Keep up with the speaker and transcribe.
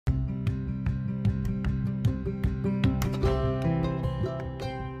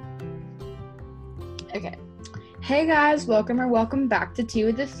Okay. Hey guys, welcome back to Tea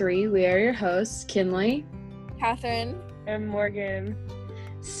with the Three. We are your hosts, Kinley, Catherine, and Morgan.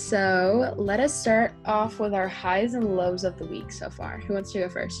 So let us start off with our highs and lows of the week so far. Who wants to go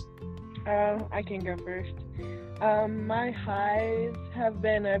first? I can go first. My highs have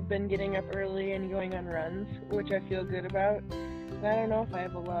been I've been getting up early and going on runs, which I feel good about. But I don't know if I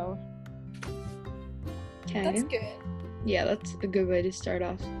have a low. Okay. That's good. Yeah, that's a good way to start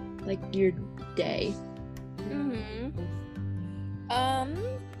off, like, your day.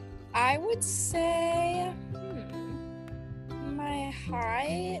 I would say, my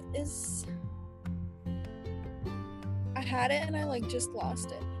high is, I had it and I, just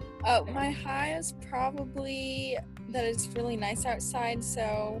lost it. My high is probably that it's really nice outside,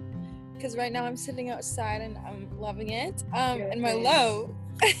 so, because right now I'm sitting outside and I'm loving it. And my low,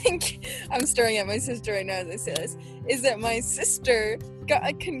 I think I'm staring at my sister right now as I say this, is that my sister got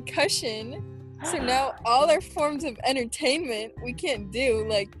a concussion. So now all our forms of entertainment we can't do,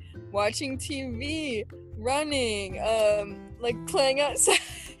 like watching TV, running, playing outside.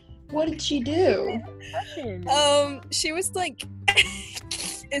 What did she do? She was like,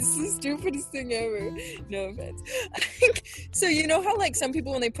 it's the stupidest thing ever. No offense. So you know how some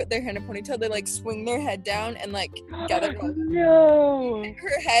people when they put their hair in a ponytail, they swing their head down and gather her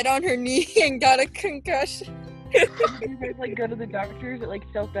head on her knee and got a concussion. Did you guys go to the doctor? Is it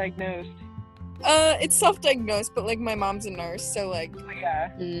self-diagnosed? It's self-diagnosed, but my mom's a nurse, so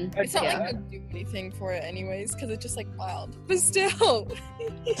yeah. It's not I do anything for it anyways, because it's just wild. But still,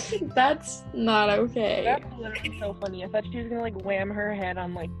 that's not okay. That's literally so funny. I thought she was gonna wham her head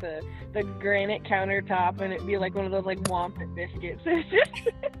on the granite countertop, and it'd be one of those Womp biscuits.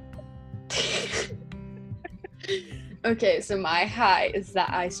 Okay, so my high is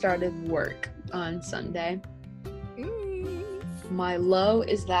that I started work on Sunday. My low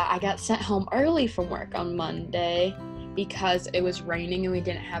is that I got sent home early from work on Monday because it was raining and we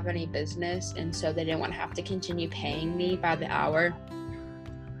didn't have any business, and so they didn't want to have to continue paying me by the hour.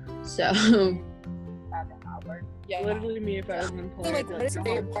 So by the hour. Yeah. Literally me if I was an employee. So what is your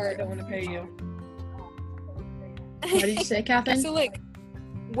favorite part? I don't want to pay you. What did you say, Catherine? So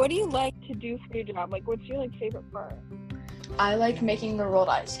what do you like to do for your job? What's your favorite part? I like making the rolled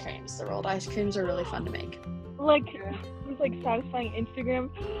ice creams. The rolled ice creams are really fun to make. It's satisfying Instagram.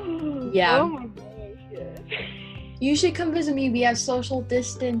 Yeah. Oh my gosh, yes. You should come visit me. We have social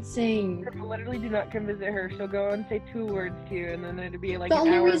distancing. Literally do not come visit her. She'll go and say 2 words to you, and then it'd be the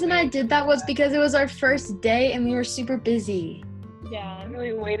only reason I did that was because it was our first day and we were super busy. Yeah. I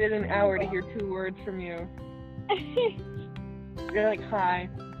really waited an hour to hear 2 words from you. You're hi,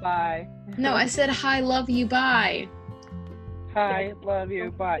 bye. No, I said hi, love you, bye. Hi, love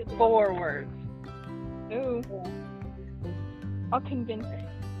you, bye. 4 words. Ooh. I'll convince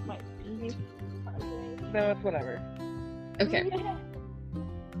my No, it's whatever. Okay.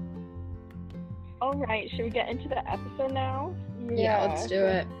 Alright, should we get into the episode now? Yeah, let's do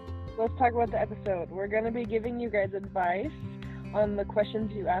it. Let's talk about the episode. We're going to be giving you guys advice on the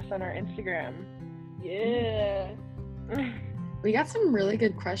questions you asked on our Instagram. Yeah. We got some really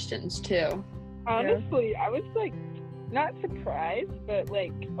good questions, too. Honestly, yeah. I was, not surprised, but,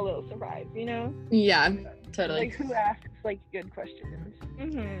 a little surprised, you know? Yeah, totally. Who asks, good questions?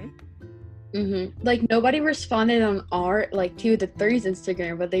 Nobody responded on our, Tea with the Three's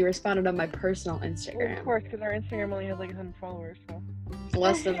Instagram, but they responded on my personal Instagram. Well, of course, because our Instagram only has, 100 followers, so.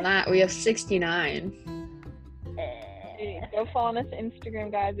 Less than that. We have 69. Go follow us on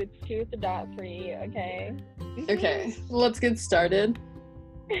Instagram, guys. It's 2.3, okay? Okay, let's get started.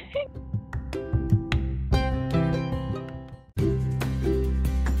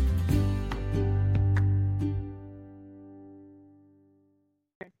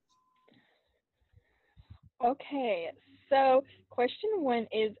 Okay, so question 1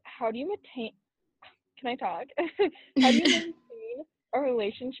 is, how do you maintain a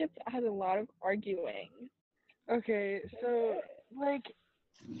relationship that has a lot of arguing? Okay, so,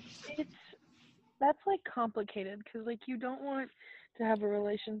 that's, complicated, because, you don't want to have a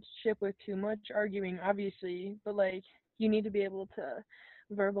relationship with too much arguing, obviously, but, you need to be able to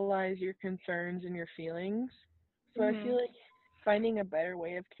verbalize your concerns and your feelings. So I feel finding a better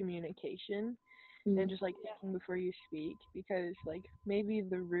way of communication and just thinking before you speak, because maybe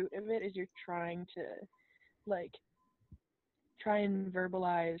the root of it is you're trying to try and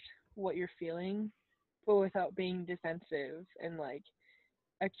verbalize what you're feeling, but without being defensive and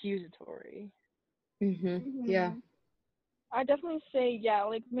accusatory. Yeah. I definitely say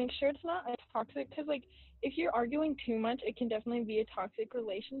make sure it's not a toxic, because if you're arguing too much, it can definitely be a toxic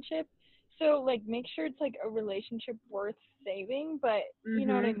relationship. So make sure it's a relationship worth saving, but you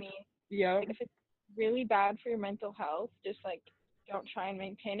know what I mean. Yeah. If it's really bad for your mental health. Just like don't try and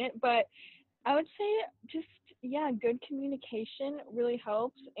maintain it. But I would say just yeah, good communication really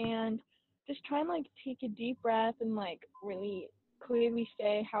helps, and just try and like take a deep breath and like really clearly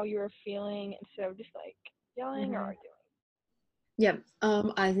say how you're feeling instead of just like yelling or Mhm. arguing. Yeah.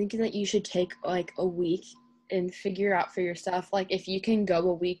 I think that you should take like a week and figure out for yourself. Like if you can go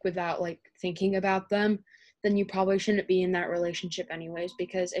a week without like thinking about them, then you probably shouldn't be in that relationship anyways.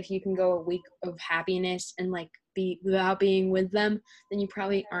 Because if you can go a week of happiness and like be without being with them, then you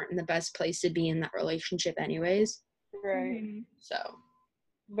probably aren't in the best place to be in that relationship anyways. Right. So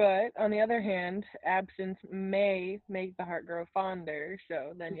But on the other hand, absence may make the heart grow fonder,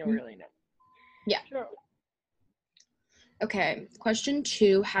 so then you'll mhm. really know. Yeah. True. Okay. Question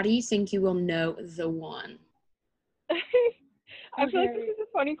 2. How do you think you will know the one? I feel like this Okay. is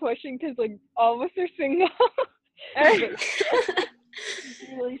a funny question because like all of us are single.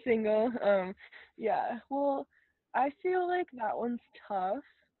 Really single. Yeah. Well, I feel like that one's tough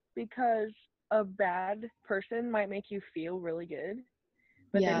because a bad person might make you feel really good,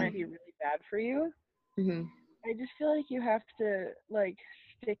 but they Yeah. might be really bad for you. Hmm. I just feel like you have to like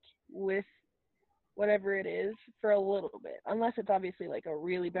stick with whatever it is for a little bit, unless it's obviously like a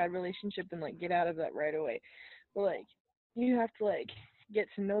really bad relationship, then like get out of that right away. But like you have to like get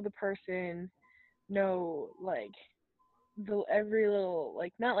to know the person, know like the every little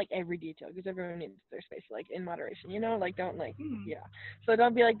like not like every detail because everyone needs their space like in moderation, you know, like don't like Mhm. yeah. So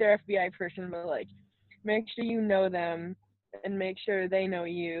don't be like their FBI person, but like make sure you know them and make sure they know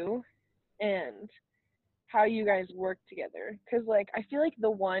you and how you guys work together. Cause like I feel like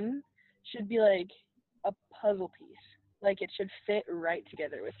the one should be like a puzzle piece. Like it should fit right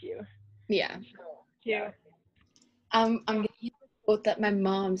together with you. Yeah. So Yeah. I'm gonna use a quote that my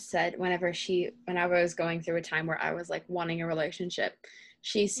mom said when I was going through a time where I was like wanting a relationship.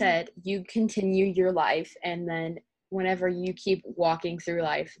 She said, "You continue your life, and then whenever you keep walking through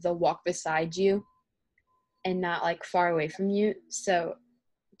life, they'll walk beside you and not like far away from you. So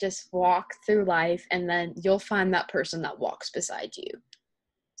just walk through life, and then you'll find that person that walks beside you."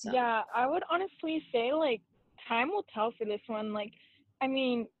 So Yeah, I would honestly say like time will tell for this one. Like, I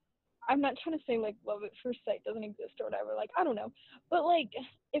mean, I'm not trying to say like love at first sight doesn't exist or whatever. Like, I don't know, but like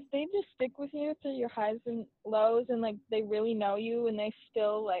if they just stick with you through your highs and lows and like they really know you and they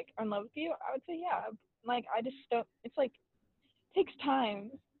still like are in love with you, I would say yeah. Like I just don't. It's like takes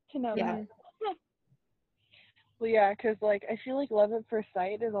time to know yeah, that. mhm. Well, yeah, because like I feel like love at first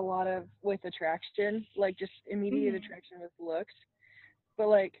sight is a lot of with attraction, like just immediate Mhm. attraction with looks. But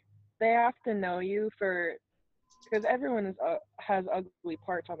like they have to know you for because everyone has ugly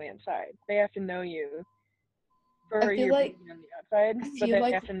parts on the inside. They have to know you I for feel your like beauty on the outside, I but feel they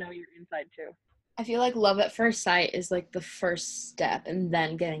like have to know your inside too. I feel like love at first sight is like the first step, and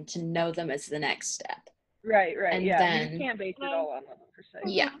then getting to know them is the next step, Right, right, and yeah. You just then can't base And it I all on love at first sight.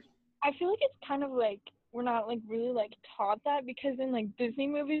 yeah, I feel like it's kind of like we're not like really like taught that because in like Disney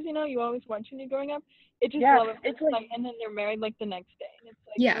movies, you know, you always watch when you're growing up, it just Yeah, love at it's first like sight and then they're married like the next day and it's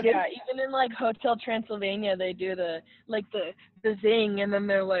like yeah. what yeah, even in like Hotel Transylvania, they do the like the zing, and then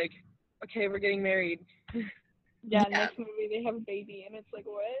they're like, okay, we're getting married. yeah, Yeah. next movie they have a baby and it's like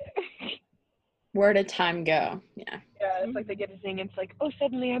what? Where did time go? Yeah. Yeah, it's like they get a zing, and it's like, oh,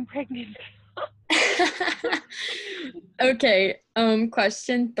 suddenly I'm pregnant. Okay.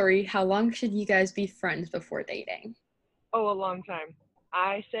 Question 3. How long should you guys be friends before dating? Oh, a long time.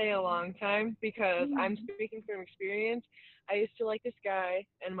 I say a long time because I'm speaking from experience. I used to like this guy,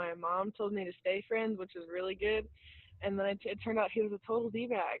 and my mom told me to stay friends, which is really good. And then it turned out he was a total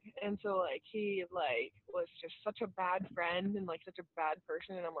d-bag, and so like he like was just such a bad friend and like such a bad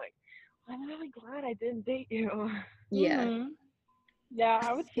person. And I'm like, I'm really glad I didn't date you. Yeah. Mhm. Yeah,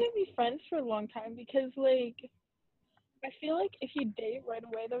 I would say be friends for a long time because like I feel like if you date right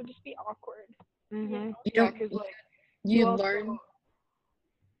away that would just be awkward. You know? You Yeah, don't because like you you also learn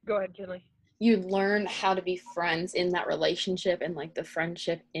go ahead, Kinley. you learn how to be friends in that relationship, and like the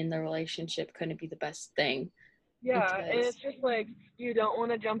friendship in the relationship couldn't be the best thing Yeah, and because it's just like you don't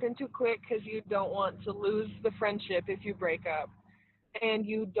want to jump in too quick because you don't want to lose the friendship if you break up, and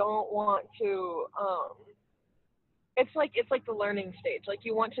you don't want to. It's like the learning stage. Like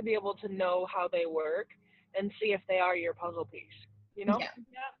you want to be able to know how they work and see if they are your puzzle piece. You know? yeah.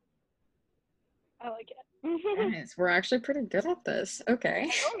 Yeah, I like it. Guys, we're actually pretty good at this. Okay.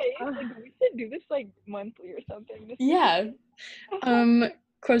 Okay, like we should do this like monthly or something. This Yeah. Um,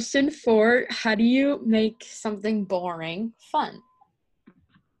 Question 4, how do you make something boring fun?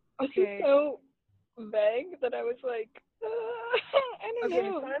 this is Okay. so vague that I was like, I don't Okay,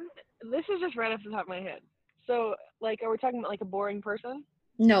 know. fun. This is just right off the top of my head. So, like, are we talking about like a boring person?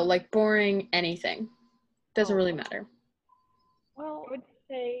 No, like boring anything. Doesn't Oh. really matter. Well, I would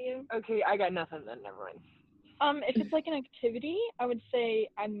say, Okay, I got nothing then. Never mind. if it's like an activity, I would say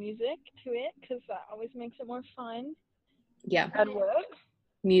add music to it because that always makes it more fun. Yeah. Add what?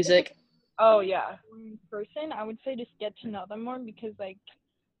 Music. Oh yeah. One person, I would say just get to know them more because like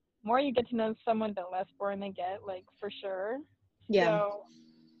more you get to know someone, the less boring they get, like for sure. Yeah. So,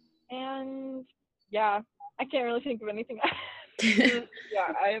 and yeah, I can't really think of anything.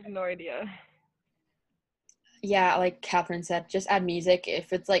 Yeah, I have no idea. Yeah, like Catherine said, just add music.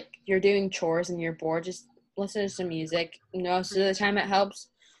 If it's like you're doing chores and you're bored, just listen to some music. Most of the time it helps,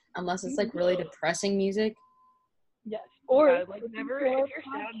 unless it's like really depressing music. Yes. Or Yeah, like listen never. to If our you're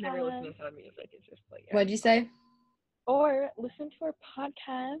sad, never listen to podcast. sad music. It's just like. What'd you say? Or listen to our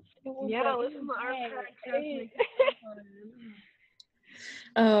podcast. It will Yeah, brighten listen to your our day. podcast. Hey. Make it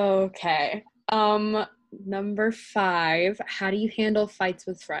fun. Okay. Number 5. How do you handle fights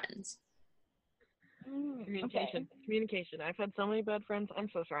with friends? Communication. Okay. Communication. I've had so many bad friends. I'm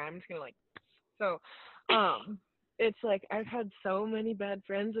so sorry. I'm just gonna so it's like I've had so many bad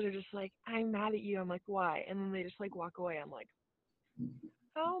friends that are just like, I'm mad at you. I'm like, why? And then they just like walk away. I'm like,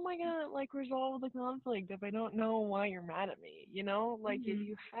 how am I gonna like resolve the conflict if I don't know why you're mad at me? You know? Like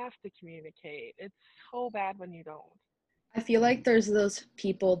you have to communicate. It's so bad when you don't. I feel like there's those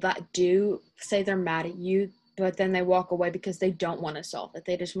people that do say they're mad at you, but then they walk away because they don't want to solve it.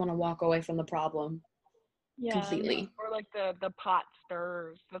 They just want to walk away from the problem completely. Or like the pot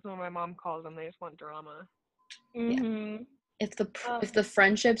stirs. That's what my mom calls them. They just want drama. Mm-hmm. If the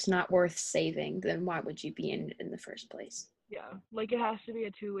friendship's not worth saving, then why would you be in it in the first place? Yeah, like it has to be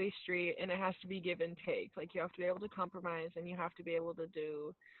a two-way street and it has to be give and take. Like you have to be able to compromise and you have to be able to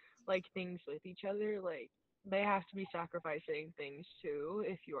do like things with each other. Like they have to be sacrificing things too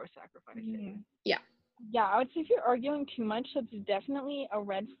if you're sacrificing. Yeah. Yeah, I would say if you're arguing too much, that's definitely a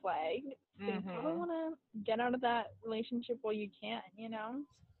red flag. So you probably want to get out of that relationship while you can, you know?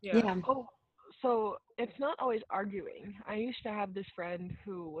 Yeah. Oh, so it's not always arguing. I used to have this friend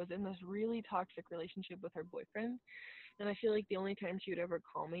who was in this really toxic relationship with her boyfriend. And I feel like the only time she would ever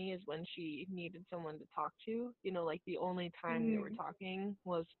call me is when she needed someone to talk to. You know, like the only time they were talking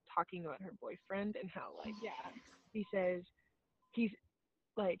was talking about her boyfriend and how, like, he says he's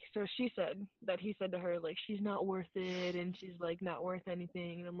like, so she said that he said to her, like, she's not worth it and she's, like, not worth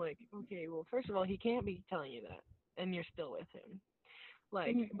anything. And I'm like, okay, well, first of all, he can't be telling you that and you're still with him.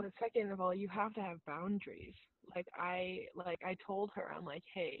 Like, but second of all, you have to have boundaries. I told her, I'm like,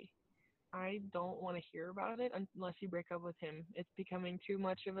 hey, I don't want to hear about it unless you break up with him. It's becoming too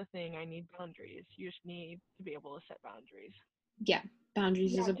much of a thing. I need boundaries. You just need to be able to set boundaries. Yeah.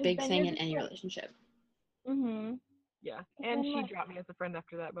 Boundaries is a 'cause big then thing you're in just any like, relationship. Yeah. But And then, she like, dropped me as a friend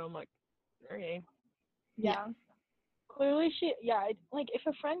after that, but I'm like, okay. yeah. Clearly, like, if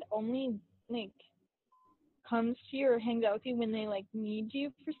a friend only, like, comes to you or hangs out with you when they, like, need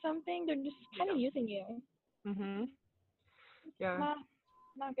you for something, they're just kind of using you. Yeah.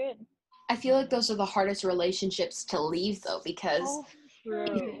 Not good. I feel like those are the hardest relationships to leave, though, because True.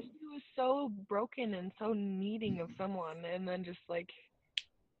 She was so broken and so needing of someone, and then just like,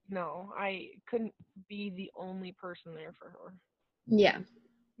 no, I couldn't be the only person there for her. Yeah.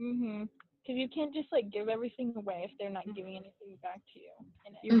 Because you can't just like give everything away if they're not giving anything back to you.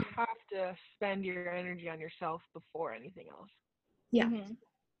 You have to spend your energy on yourself before anything else. Yeah.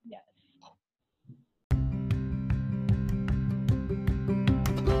 Yes.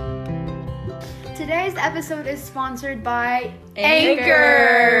 Today's episode is sponsored by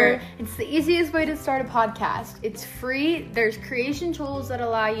Anchor. It's the easiest way to start a podcast. It's free. There's creation tools that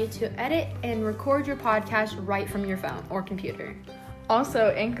allow you to edit and record your podcast right from your phone or computer. Also,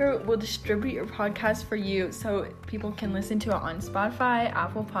 Anchor will distribute your podcast for you so people can listen to it on Spotify,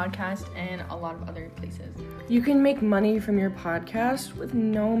 Apple Podcast, and a lot of other places. You can make money from your podcast with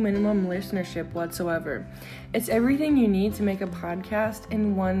no minimum listenership whatsoever. It's everything you need to make a podcast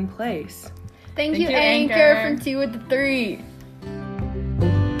in one place. Thank you, Anchor, from 2 with the 3.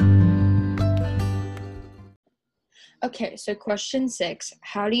 Okay, so question 6.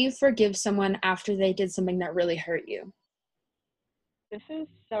 How do you forgive someone after they did something that really hurt you? This is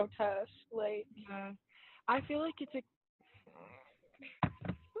so tough. Like, I feel like it's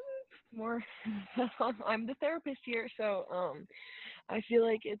more. I'm the therapist here, so I feel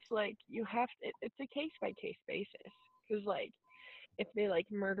like it's like you have to. It's a case by case basis, because like if they like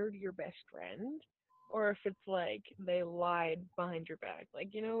murdered your best friend, or if it's like they lied behind your back,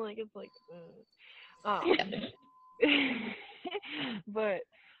 like you know, like it's like. But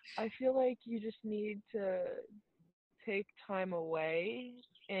I feel like you just need to take time away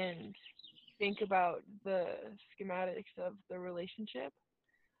and think about the schematics of the relationship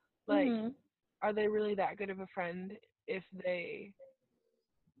Like, Mhm. are they really that good of a friend if they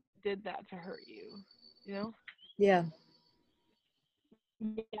did that to hurt you? You know? Yeah.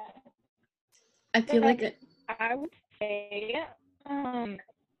 Yeah. I feel like it. I would say, um,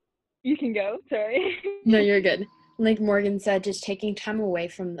 you can go. Sorry. No, you're good. Like Morgan said, just taking time away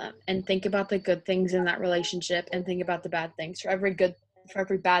from them and think about the good things in that relationship and think about the bad things. For every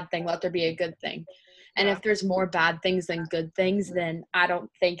bad thing, let there be a good thing. And Yeah. if there's more bad things than good things, then I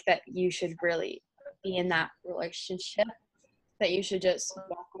don't think that you should really be in that relationship. That you should just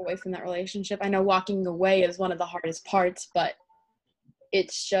walk away from that relationship. I know walking away is one of the hardest parts, but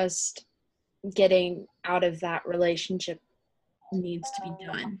it's just getting out of that relationship needs to be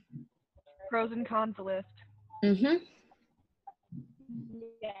done. Pros and cons list. Mm-hmm.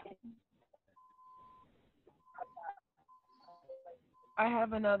 Yeah. I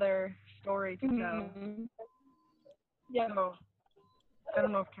have another story to tell. Mhm. Yeah. So, I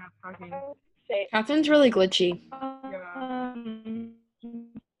don't know if Kat's talking. Say, Catherine's really glitchy.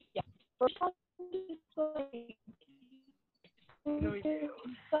 yeah. First off, just like, No, you do.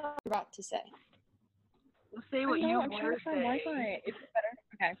 About to say. Well, say what you I'm trying were to find saying. Wi-Fi. Is this better?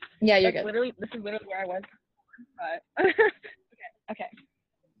 Okay. Yeah, you're This good. is literally where I was. But okay.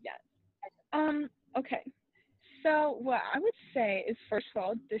 Yeah. Okay. So what I would say is, first of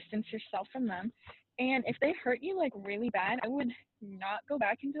all, distance yourself from them. And if they hurt you like really bad, I would not go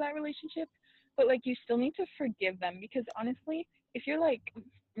back into that relationship. But like you still need to forgive them, because honestly, if you're like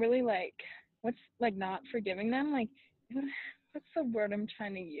really like what's like not forgiving them, like what's the word I'm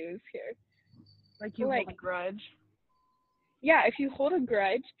trying to use here? Like you hold a grudge. Yeah, if you hold a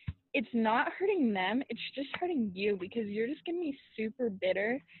grudge, it's not hurting them, it's just hurting you, because you're just gonna be super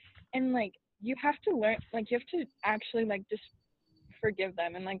bitter. And like you have to learn, like you have to actually like just forgive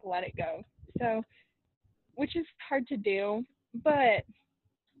them and like let it go. So, which is hard to do, but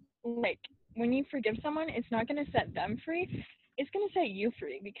like when you forgive someone, it's not gonna set them free, it's gonna set you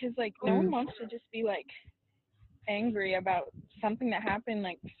free, because like no one wants to just be like angry about something that happened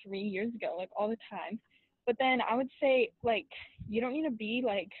like 3 years ago, like all the time. But then I would say, like, you don't need to be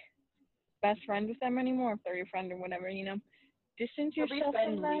like best friends with them anymore if they're your friend or whatever, distance Or be yourself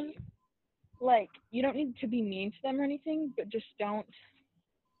from them. friendly. Like, you don't need to be mean to them or anything, but just don't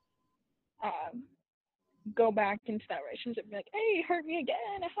go back into that relationship and be like, hey, hurt me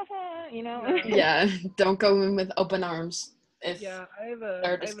again, haha. Yeah, don't go in with open arms if Yeah,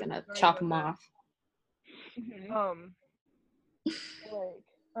 they're just I have a gonna story chop about them that. off. Mhm.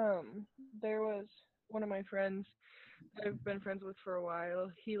 There was one of my friends that I've been friends with for a while.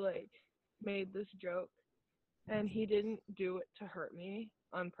 He like made this joke, and he didn't do it to hurt me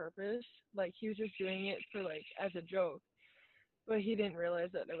on purpose. Like he was just doing it for like as a joke, but he didn't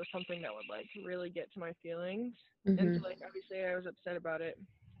realize that it was something that would like really get to my feelings. And so like obviously I was upset about it,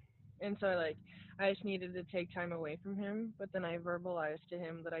 and so I just needed to take time away from him. But then I verbalized to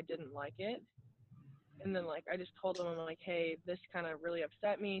him that I didn't like it. And then like I just told him, I'm like, hey, this kind of really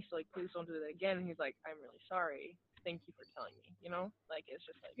upset me, so like please don't do that again. And he's like, I'm really sorry. Thank you for telling me. Like it's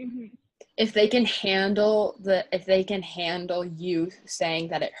just like If they can handle you saying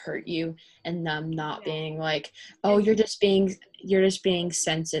that it hurt you and them not being like, oh, you're just being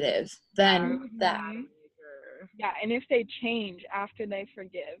sensitive, then that Yeah, and if they change after they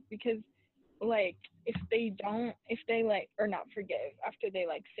forgive, because like if they like, or not forgive after they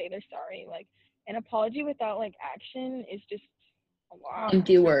like say they're sorry, like an apology without like action is just a lot.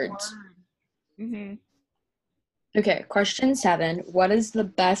 empty words. Mhm. Okay, question 7. What is the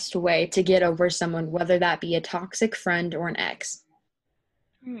best way to get over someone, whether that be a toxic friend or an ex?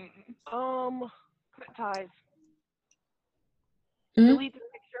 cut ties. Hmm? Delete the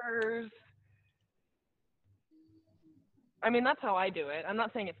pictures. I mean, that's how I do it. I'm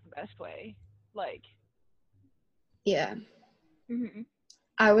not saying it's the best way. Like, Yeah. Mhm.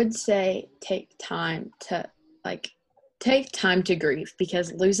 I would say take time to grieve,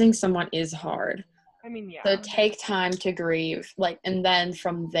 because losing someone is hard. I mean, yeah. So take time to grieve, and then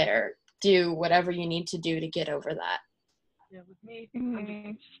from there, do whatever you need to do to get over that. Yeah, with me,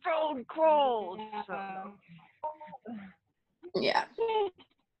 I'm just stone cold. So. Yeah.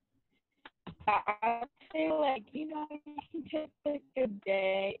 I say like, you can take like a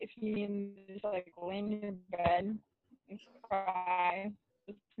day if you need to just like lay in your bed and cry,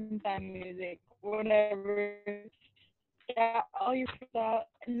 listen to some music, whatever. Get all your feelings out,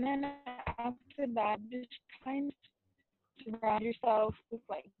 and then after that, just kind of surround yourself with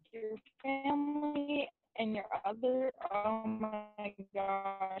like your family and your other. Oh my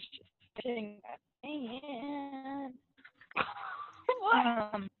gosh, fishing and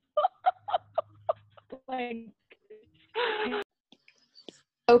like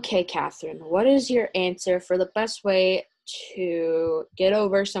Okay, Catherine, what is your answer for the best way to get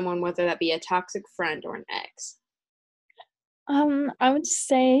over someone, whether that be a toxic friend or an ex? I would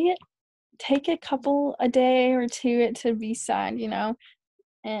say take a day or two to be sad,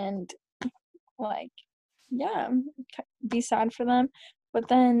 and like, yeah, be sad for them. But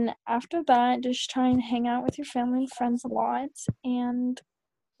then after that, just try and hang out with your family and friends a lot and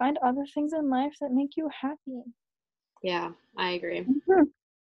find other things in life that make you happy. Yeah, I agree. Mhm.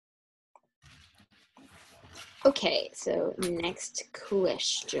 Okay, so next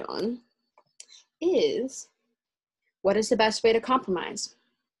question is, what is the best way to compromise?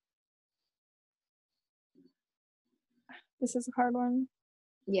 This is a hard one.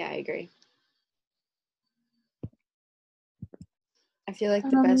 Yeah, I agree. I feel like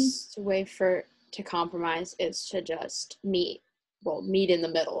the best way to compromise is to just meet in the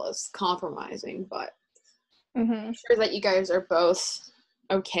middle is compromising, but I'm sure that you guys are both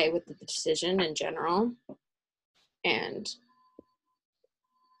okay with the decision in general. And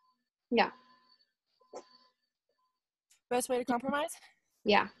yeah. Best way to compromise?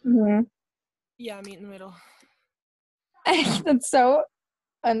 Yeah. Yeah, meet in the middle. That's so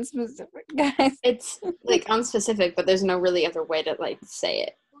unspecific, guys. It's like unspecific, but there's no really other way to like say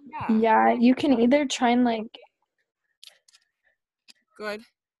it. Yeah, you can either try and Good.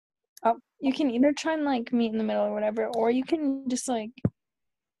 you can either try and meet in the middle or whatever, or you can just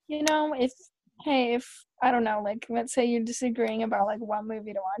if I don't know, let's say you're disagreeing about what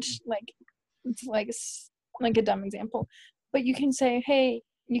movie to watch, it's like a dumb example, but you can say, hey,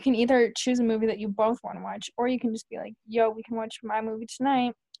 you can either choose a movie that you both want to watch, or you can just be like, yo, we can watch my movie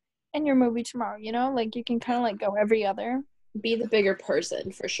tonight and your movie tomorrow, you can kind of go every other. Be the bigger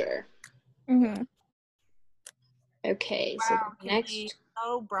person for sure. Mm-hmm. Okay, so the next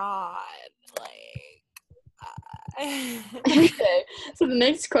so broad, Okay, so the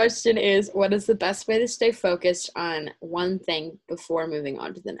next question is, what is the best way to stay focused on one thing before moving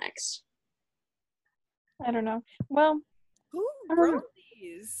on to the next? I don't know. Well, who wrote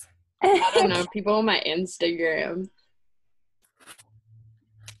these? I don't know, people on my Instagram.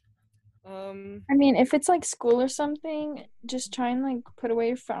 I mean, if it's school or something, just try and put away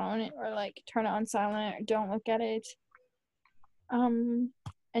your phone or turn it on silent or don't look at it. And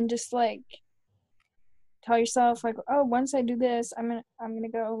just tell yourself oh, once I do this, I'm gonna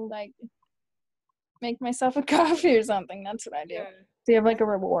go make myself a coffee or something. That's what I do. Yeah. So you have a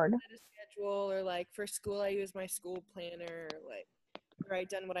reward. A schedule, or for school I use my school planner, write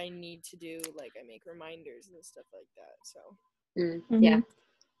down what I need to do, I make reminders and stuff like that. So yeah.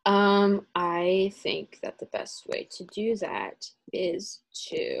 I think that the best way to do that is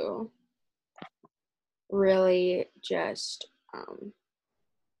to really just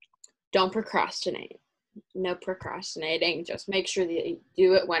don't procrastinate. No procrastinating. Just make sure that you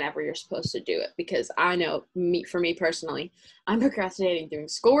do it whenever you're supposed to do it. Because I know, for me personally, I'm procrastinating doing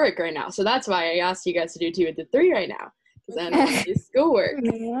schoolwork right now. So that's why I asked you guys to do 2 into 3 right now. Because I don't want to do schoolwork.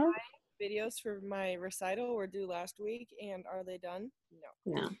 Yeah. Videos for my recital were due last week, and are they done?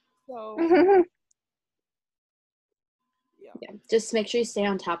 No. So yeah, just make sure you stay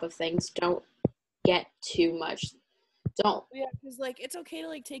on top of things. Don't get too much. Don't. Yeah, because it's okay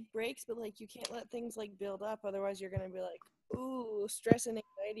to take breaks, but you can't let things build up. Otherwise, you're gonna be ooh, stress and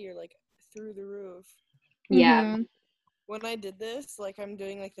anxiety are through the roof. Yeah. Mm-hmm. When I did this, I'm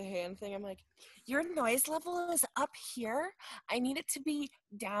doing the hand thing. I'm your noise level is up here. I need it to be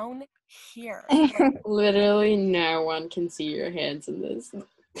down here. Literally, no one can see your hands in this.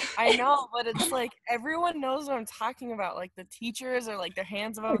 I know, but it's everyone knows what I'm talking about. The teachers are their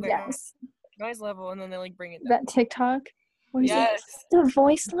hands above their noise level, and then they bring it down. That TikTok. Yes. The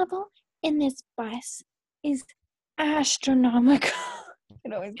voice level in this bus is astronomical.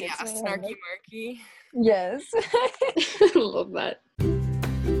 It always gets me. Snarky Marky. Yes. I love that.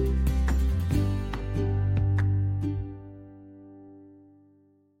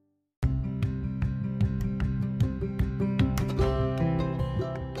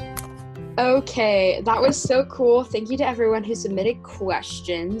 Okay, that was so cool. Thank you to everyone who submitted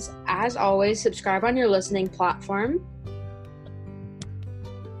questions. As always, subscribe on your listening platform.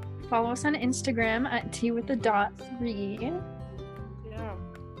 Follow us on Instagram at @T3. Yeah.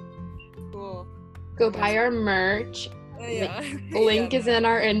 Cool. Go buy our merch. Yeah. Link is in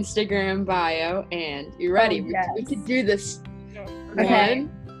our Instagram bio. And you ready? Yes. We could do this. Okay.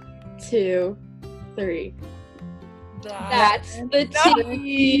 1, 2, 3. That's the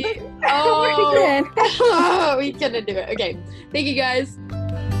tea. Oh, we couldn't do it. Okay. Thank you guys.